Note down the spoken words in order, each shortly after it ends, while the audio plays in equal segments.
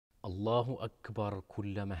الله أكبر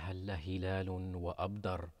كلما هل هلال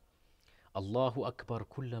وأبدر. الله أكبر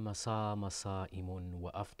كلما صام صائم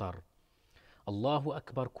وأفطر. الله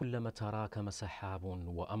أكبر كلما تراكم سحاب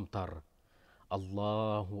وأمطر.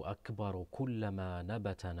 الله أكبر كلما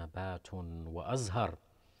نبت نبات وأزهر.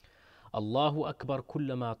 الله أكبر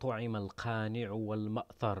كلما طعم القانع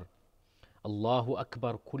والمأثر. الله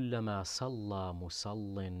أكبر كلما صلى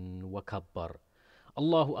مصل وكبر.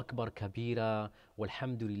 الله أكبر كبيرا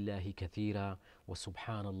والحمد لله كثيرا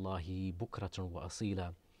وسبحان الله بكرة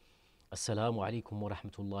وأصيلا. Assalamu alaikum wa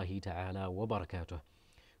rahmatullahi ta'ala wa barakatuh.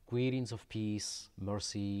 Greetings of peace,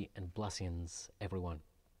 mercy, and blessings, everyone.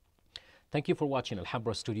 Thank you for watching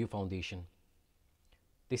Al-Habra Studio Foundation.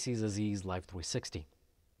 This is Aziz Live 360.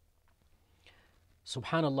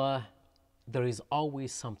 Subhanallah, there is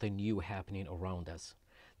always something new happening around us.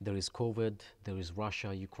 There is COVID, there is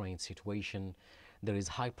Russia-Ukraine situation, there is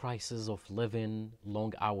high prices of living,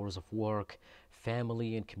 long hours of work,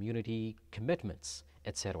 family and community commitments,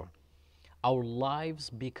 etc. Our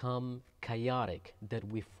lives become chaotic that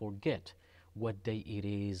we forget what day it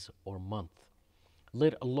is or month,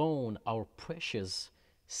 let alone our precious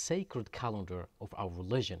sacred calendar of our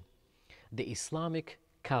religion, the Islamic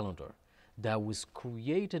calendar that was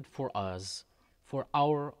created for us for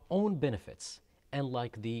our own benefits,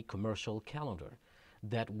 unlike the commercial calendar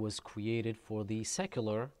that was created for the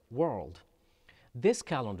secular world. This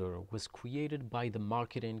calendar was created by the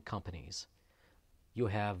marketing companies. You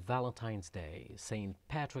have Valentine's Day, St.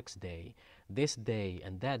 Patrick's Day, this day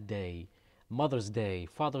and that day, Mother's Day,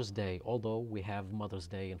 Father's Day, although we have Mother's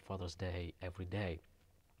Day and Father's Day every day,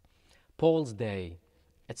 Paul's Day,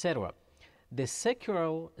 etc. The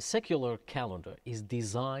secular calendar is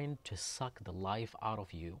designed to suck the life out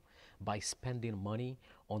of you by spending money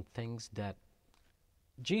on things that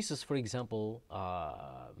Jesus, for example,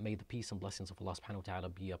 may the peace and blessings of Allah subhanahu wa ta'ala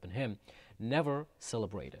be upon him, never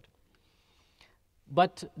celebrated.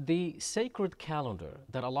 But the sacred calendar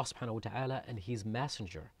that Allah subhanahu wa ta'ala and his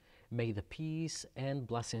messenger, may the peace and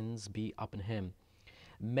blessings be upon him,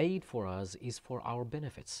 made for us is for our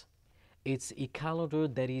benefits. It's a calendar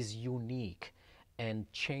that is unique and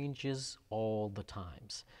changes all the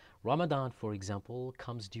times. Ramadan, for example,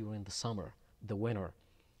 comes during the summer, the winter,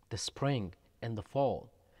 the spring, and the fall.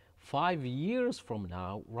 5 years from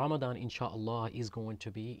now, Ramadan, inshallah, is going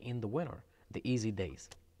to be in the winter, the easy days.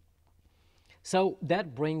 So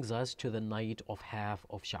that brings us to the night of half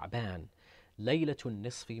of Sha'ban, Laylatul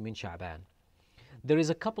Nisf min Sha'ban. There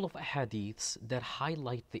is a couple of hadiths that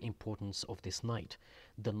highlight the importance of this night,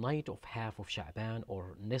 the night of half of Sha'ban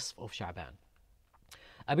or Nisf of Sha'ban.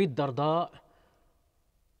 Abi Darda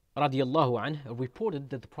radiallahu anh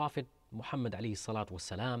reported that the Prophet Muhammad alayhi salatu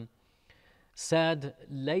wasalam said,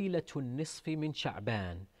 Laylatul Nisf min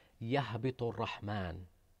Sha'ban yahbitu ar-Rahman.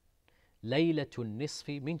 Laylatul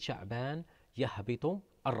Nisf min Sha'ban yahbitu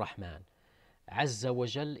ar-Rahman. Azza wa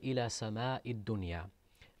Jal ila sama'i dunya.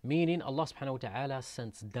 Meaning Allah subhanahu wa ta'ala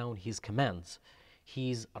sends down his commands,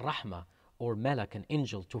 his rahmah or malak, an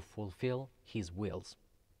angel, to fulfill his wills.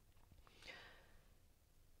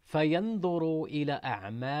 فَيَنْظُرُ إِلَى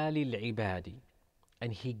أَعْمَالِ الْعِبَادِ.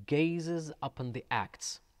 And he gazes upon the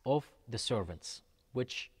acts of the servants,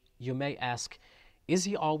 which you may ask, is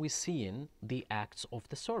he always seeing the acts of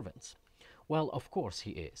the servants? Well, of course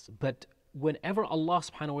he is, but whenever Allah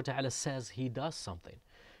subhanahu wa ta'ala says he does something,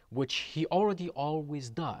 which he already always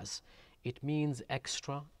does, it means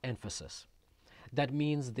extra emphasis. That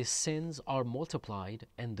means the sins are multiplied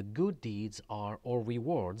and the good deeds or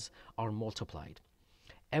rewards are multiplied.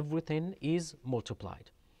 Everything is multiplied.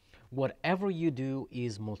 Whatever you do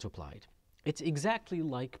is multiplied. It's exactly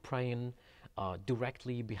like praying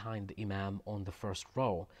directly behind the Imam on the first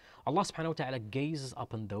row. Allah subhanahu wa ta'ala gazes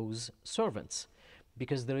upon those servants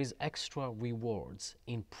because there is extra rewards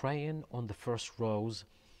in praying on the first rows,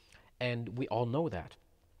 and we all know that.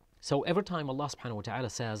 So every time Allah subhanahu wa ta'ala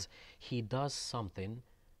says he does something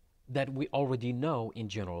that we already know in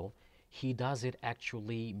general, he does it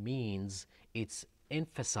actually means it's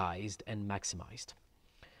emphasized and maximized.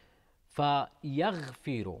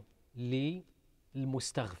 فَيَغْفِرُ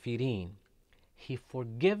لِلْمُسْتَغْفِرِينَ. He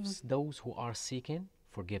forgives those who are seeking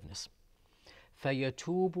forgiveness.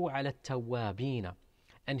 فَيَتُوبُ عَلَى التَّوَّابِينَ.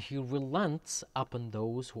 And he relents upon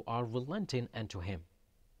those who are relenting unto him.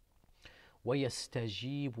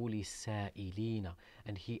 وَيَسْتَجِيبُ لِلسَّائِلِينَ.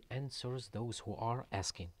 And he answers those who are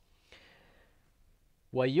asking.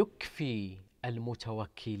 وَيُكْفِي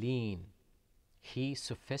الْمُتَوَكِّلِينَ. He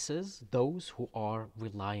suffices those who are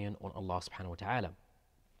relying on Allah subhanahu wa ta'ala.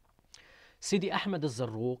 Sidi Ahmad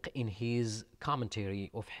al-Zarruq, in his commentary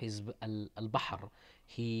of Hizb al-Bahr,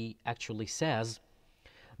 he actually says,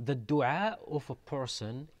 The dua of a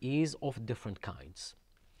person is of different kinds.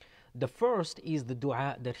 The first is the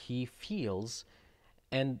dua that he feels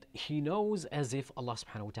and he knows as if Allah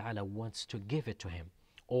subhanahu wa ta'ala wants to give it to him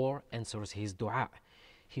or answers his dua.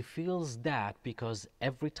 He feels that because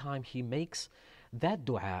every time he makes that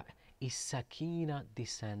dua, a sakina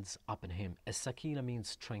descends upon him. A sakina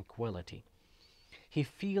means tranquility. He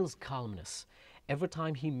feels calmness every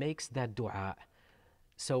time he makes that dua.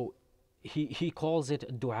 So he calls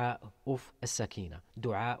it dua of a sakina,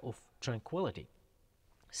 dua of tranquility.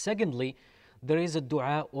 Secondly, there is a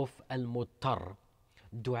dua of al-muttar,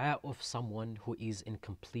 dua of someone who is in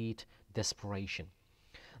complete desperation.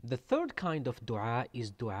 The third kind of dua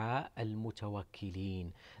is dua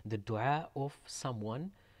al-mutawakkilin, the dua of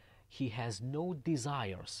someone he has no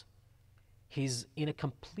desires. He's in a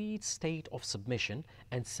complete state of submission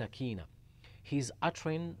and sakina. He's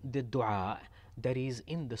uttering the dua that is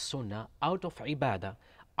in the sunnah out of ibadah,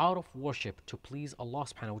 out of worship to please Allah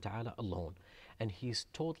subhanahu wa ta'ala alone. And he's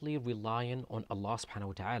totally relying on Allah subhanahu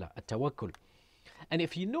wa ta'ala, at-tawakkul. And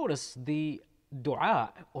if you notice the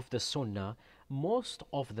dua of the sunnah, most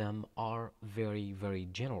of them are very, very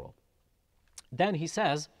general. Then he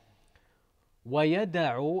says,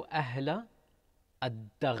 وَيَدَعُ أَهْلَ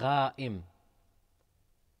الدَّغَائِمِ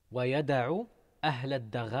وَيَدَعُ أَهْلَ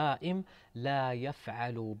الدَّغَائِمِ لَا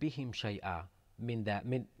يَفْعَلُ بِهِمْ شَيْئًا من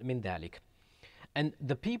ذلك. And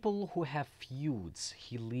the people who have feuds,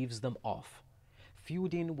 he leaves them off,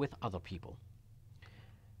 feuding with other people.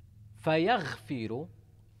 فَيَغْفِرُ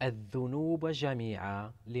الذُّنُوبَ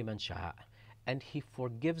جَمِيعًا لِمَنْ شَاءَ. And he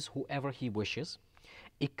forgives whoever he wishes,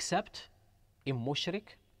 except a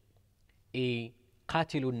mushrik, a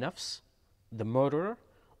qatilun nafs, the murderer,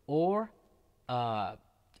 or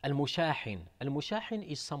al-mushahin. Al-mushahin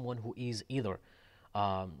is someone who is either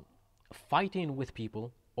fighting with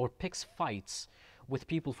people or picks fights with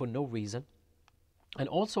people for no reason. And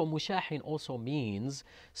also mushahin also means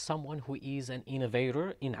someone who is an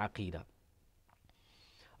innovator in aqidah.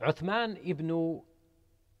 Uthman ibn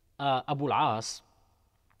Abu al-As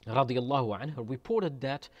radiyallahu anhu reported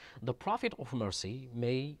that the Prophet of Mercy,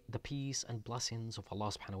 may the peace and blessings of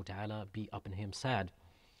Allah subhanahu wa ta'ala be upon him, said,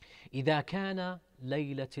 إذا كان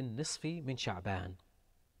ليلة النصف من شعبان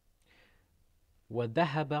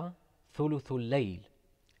وذهب ثلث الليل.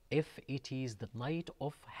 If it is the night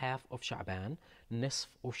of half of Sha'ban, Nisf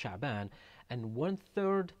of Sha'ban, and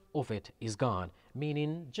 1/3 of it is gone,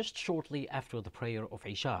 meaning just shortly after the prayer of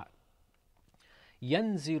Isha.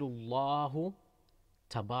 ينزل الله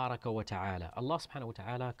تبارك وتعالى. Allah subhanahu wa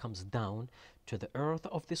ta'ala comes down to the earth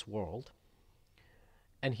of this world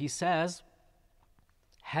and he says,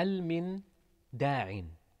 هل من داع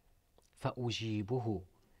فأجيبه.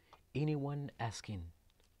 Anyone asking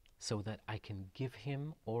so that I can give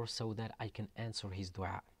him or so that I can answer his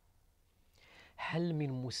dua. هل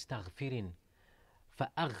من مستغفر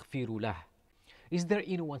فأغفر له. Is there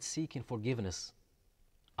anyone seeking forgiveness?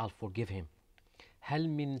 I'll forgive him. هل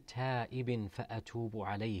من تائب فأتوب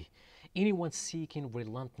عليه. Anyone seeking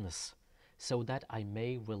relentlessness so that I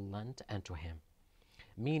may relent unto him.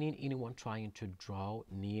 Meaning anyone trying to draw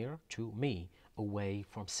near to me away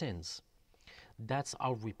from sins. That's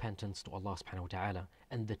our repentance to Allah subhanahu wa ta'ala.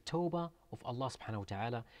 And the tawbah of Allah subhanahu wa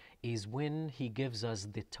ta'ala is when he gives us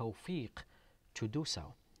the tawfiq to do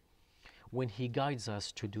so, when he guides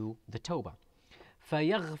us to do the tawbah.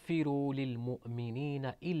 فَيَغْفِرُ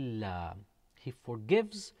لِلْمُؤْمِنِينَ إِلَّا. He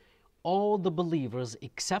forgives all the believers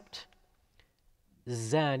except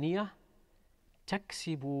زانية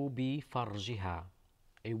تكسب بفرجها,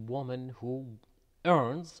 a woman who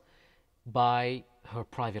earns by her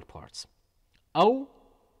private parts. أو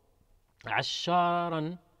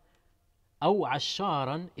عشارا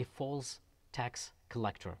a false tax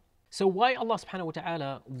collector. So why Allah subhanahu wa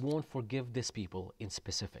ta'ala won't forgive these people in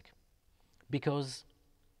specific? Because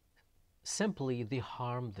simply they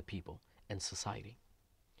harm the people and society.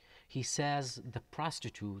 He says the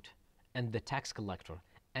prostitute and the tax collector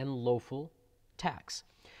and lawful tax,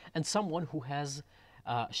 and someone who has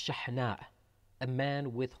shahna, a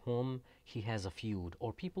man with whom he has a feud,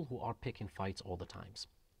 or people who are picking fights all the times.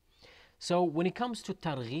 So when it comes to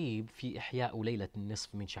targhib في إحياء ليلة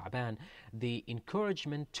النصف من شعبان, the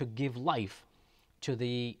encouragement to give life to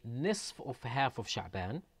the nisf of half of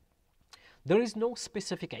Sha'ban, there is no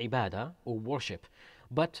specific ibadah or worship,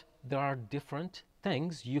 but there are different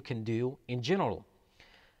things you can do in general.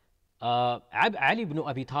 Ali ibn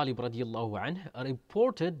Abi Talib radiyallahu anhu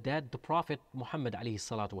reported that the Prophet Muhammad alayhi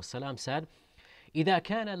salatu wasalam said, إذا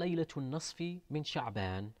كان ليلة النصف من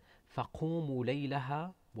شعبان فقوموا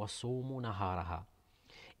ليلها وصوموا نهارها.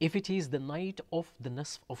 If it is the night of the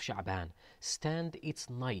Nisf of Sha'ban, stand its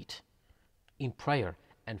night in prayer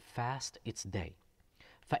and fast its day.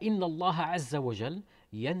 فإن الله عز وجل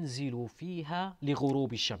ينزل فيها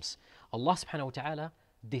لغروب الشمس. Allah subhanahu wa ta'ala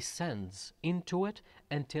descends into it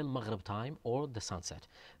until Maghrib time or the sunset.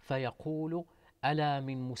 فيقول ألا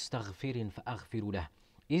من مستغفر فأغفر له.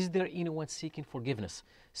 Is there anyone seeking forgiveness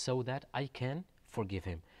so that I can forgive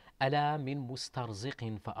him? ألا من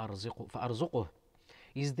مسترزق فأرزقه.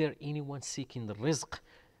 Is there anyone seeking the rizq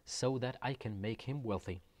so that I can make him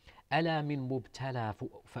wealthy? ألا من مبتلى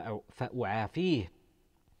فأعافيه.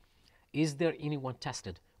 Is there anyone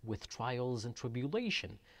tested with trials and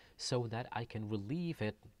tribulation so that I can relieve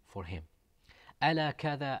it for him? ألا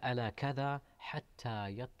كذا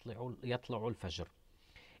حتى يطلع الفجر.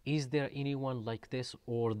 Is there anyone like this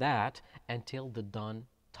or that until the dawn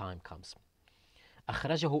time comes?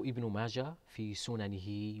 أخرجه ابن ماجه في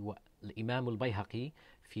سننه والإمام البيهقي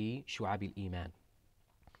في شعب الإيمان.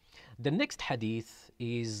 The next hadith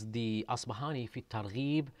is the أصبهاني في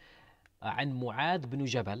الترغيب عن معاذ بن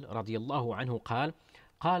جبل رضي الله عنه قال: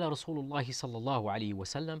 قال رسول الله صلى الله عليه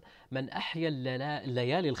وسلم: من أحيا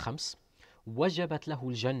الليالي الخمس وجبت له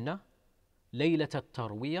الجنة ليلة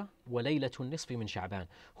التروية وليلة النصف من شعبان.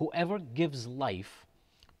 Whoever gives life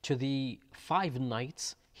to the 5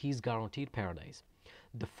 nights, he's guaranteed paradise.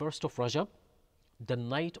 The first of Rajab, the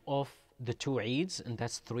night of the 2 Eids, and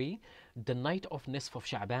that's 3, the night of Nisf of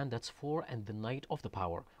Sha'ban, that's 4, and the night of the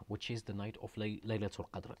power, which is the night of Laylatul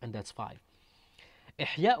Qadr, and that's 5.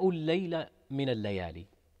 إحياء الليل من الليالي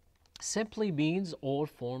simply means all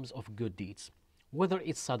forms of good deeds, whether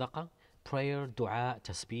it's sadaqah, prayer, dua,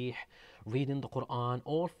 tasbih, reading the Quran,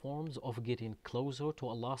 all forms of getting closer to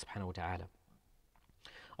Allah subhanahu wa ta'ala.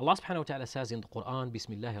 Allah subhanahu wa ta'ala says in the Quran,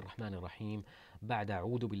 Bismillahir Rahmanir Rahim, بعد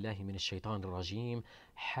أعوذ بالله من الشيطان الرجيم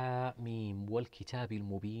حاميم والكتاب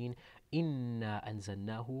المبين إنا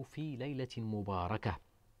أنزلناه في ليلة مباركة.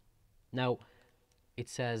 Now it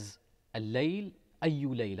says الليل أي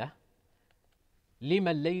ليلة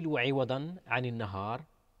لما الليل عوضا عن النهار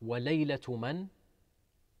وليلة من.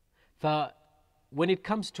 When it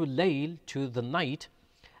comes to layl, to the night,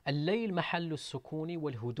 الليل محل السكون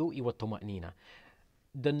والهدوء والطمأنينة.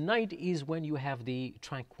 The night is when you have the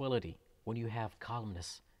tranquility, when you have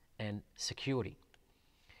calmness and security.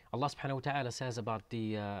 Allah subhanahu wa ta'ala says about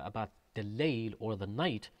the layl or the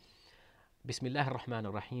night, بسم الله الرحمن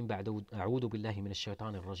الرحيم بعد أعوذ بالله من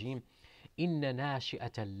الشيطان الرجيم إن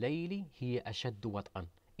ناشئة الليل هي أشد وطئا.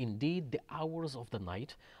 Indeed, the hours of the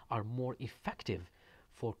night are more effective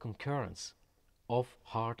for concurrence of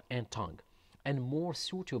heart and tongue and more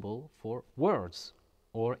suitable for words,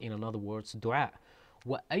 or in other words, dua.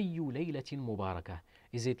 وأي ليلة مباركة.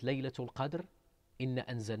 Is it ليلة القدر؟ إن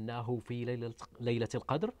أنزلناه في ليلة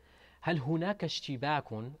القدر. هل هناك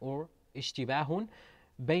اشتباك or اشتباه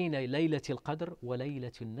بين ليلة القدر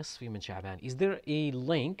وليلة النصف من شعبان? Is there a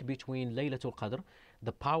link between ليلة القدر,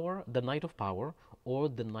 the power, the night of power, or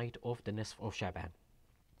the night of the Nisf of Sha'ban?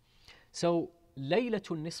 So ليلة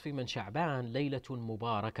النصف من شعبان ليلة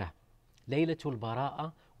مباركة، ليلة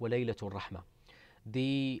البراءة وليلة الرحمة.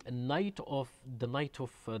 The night of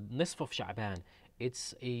Nisf of Sha'ban,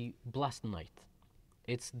 it's a blessed night.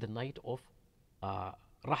 It's the night of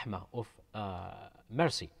rahmah, of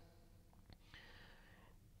mercy.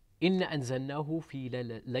 إن أنزلناه في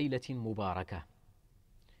ليلة مباركة.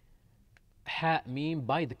 Ha mean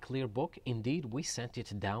by the clear book, indeed we sent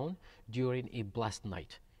it down during a blessed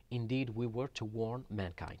night. Indeed we were to warn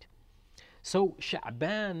mankind. So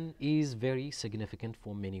Sha'ban is very significant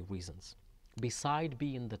for many reasons. Beside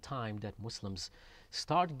being the time that Muslims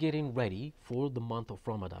start getting ready for the month of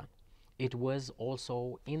Ramadan, it was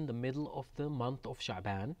also in the middle of the month of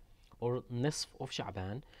Sha'ban or Nisf of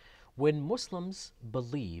Sha'ban when Muslims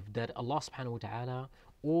believed that Allah subhanahu wa ta'ala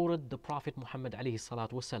ordered the Prophet Muhammad alayhi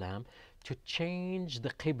salatu wasalam to change the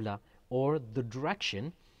Qibla or the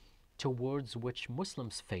direction towards which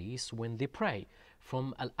Muslims face when they pray,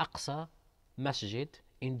 from Al-Aqsa Masjid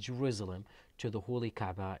in Jerusalem to the Holy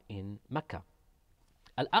Kaaba in Mecca.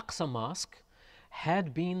 Al-Aqsa Mosque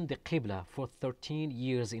had been the Qibla for 13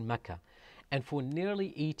 years in Mecca, and for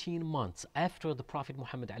nearly 18 months after the Prophet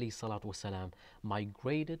Muhammad ﷺ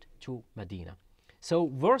migrated to Medina.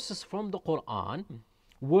 So verses from the Quran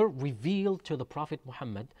were revealed to the Prophet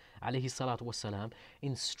Muhammad ﷺ,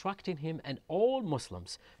 instructing him and all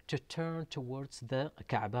Muslims to turn towards the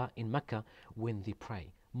Kaaba in Mecca when they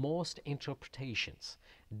pray. Most interpretations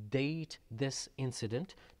date this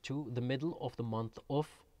incident to the middle of the month of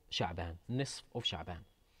Sha'ban, Nisf of Sha'ban.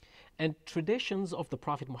 And traditions of the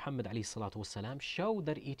Prophet Muhammad ﷺ show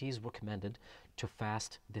that it is recommended to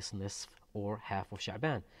fast this Nisf or half of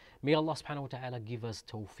Sha'ban. May Allah subhanahu wa ta'ala give us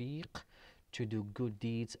tawfiq to do good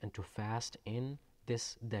deeds and to fast in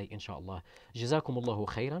this day, inshallah. جزاكم الله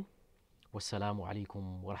خيرا. Wassalamu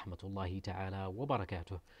alaikum wa rahmatullahi ta'ala wa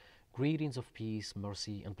barakatuh. Greetings of peace,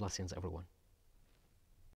 mercy, and blessings, everyone.